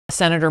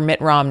Senator Mitt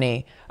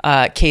Romney,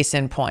 case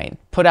in point,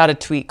 put out a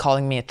tweet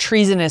calling me a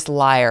treasonous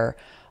liar,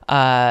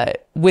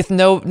 with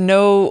no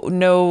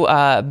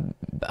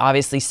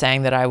obviously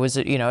saying that I was,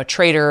 a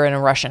traitor and a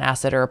Russian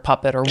asset or a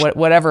puppet or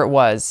whatever it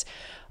was.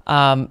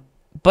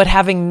 But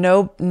having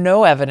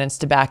no evidence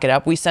to back it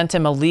up, we sent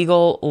him a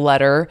legal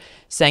letter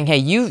saying, hey,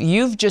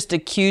 you've just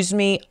accused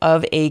me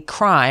of a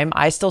crime.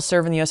 I still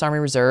serve in the U.S. Army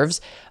Reserves,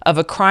 of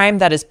a crime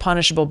that is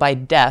punishable by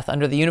death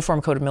under the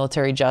Uniform Code of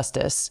Military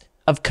Justice,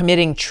 of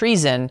committing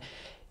treason,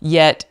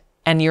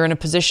 and you're in a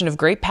position of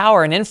great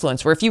power and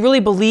influence, where if you really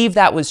believe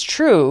that was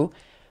true,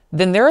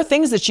 then there are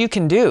things that you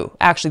can do.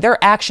 Actually, there are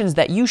actions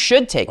that you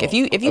should take. If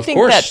you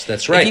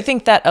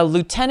think that a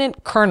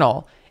lieutenant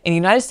colonel in the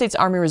United States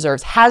Army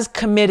Reserves has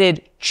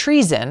committed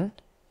treason,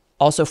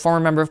 also former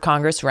member of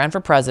Congress who ran for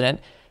president,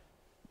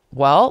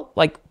 well,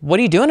 what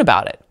are you doing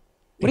about it?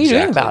 What are you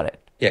doing about it?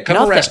 Yeah, come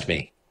Nothing. Arrest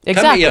me.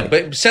 Exactly.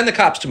 But send the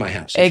cops to my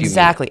house.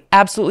 Exactly.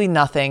 Absolutely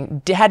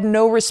nothing. Had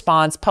no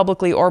response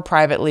publicly or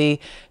privately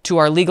to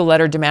our legal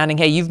letter demanding,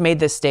 hey, you've made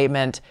this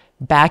statement,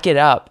 back it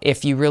up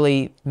if you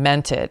really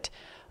meant it.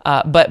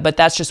 But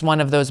that's just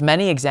one of those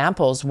many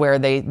examples where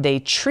they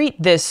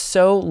treat this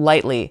so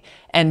lightly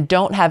and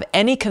don't have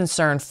any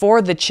concern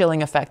for the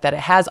chilling effect that it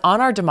has on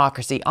our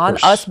democracy, on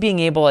us being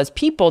able as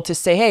people to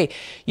say, hey,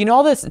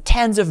 all this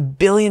tens of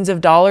billions of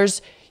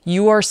dollars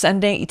you are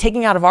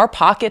taking out of our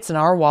pockets and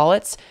our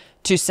wallets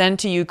to send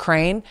to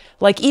Ukraine,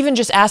 even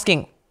just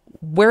asking,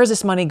 where is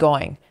this money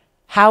going?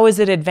 How is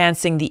it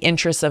advancing the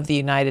interests of the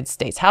United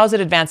States? How is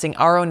it advancing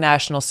our own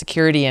national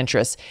security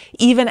interests?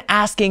 Even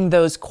asking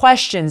those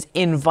questions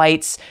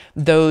invites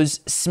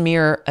those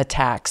smear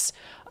attacks,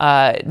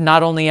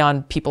 not only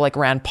on people like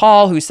Rand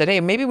Paul, who said, hey,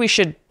 maybe we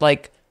should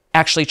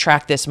actually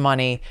track this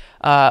money.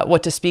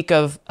 What to speak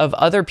of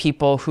other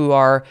people who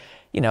are,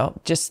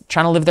 just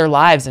trying to live their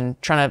lives and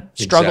trying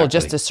to struggle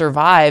just to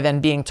survive,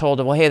 and being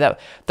told, well, hey, that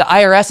the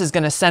IRS is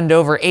going to send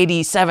over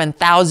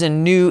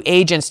 87,000 new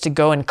agents to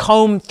go and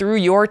comb through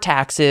your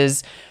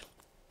taxes,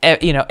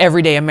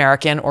 everyday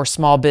American or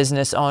small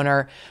business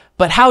owner.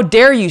 But how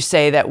dare you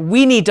say that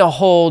we need to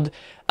hold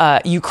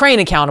Ukraine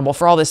accountable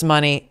for all this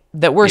money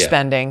that we're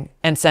spending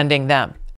and sending them?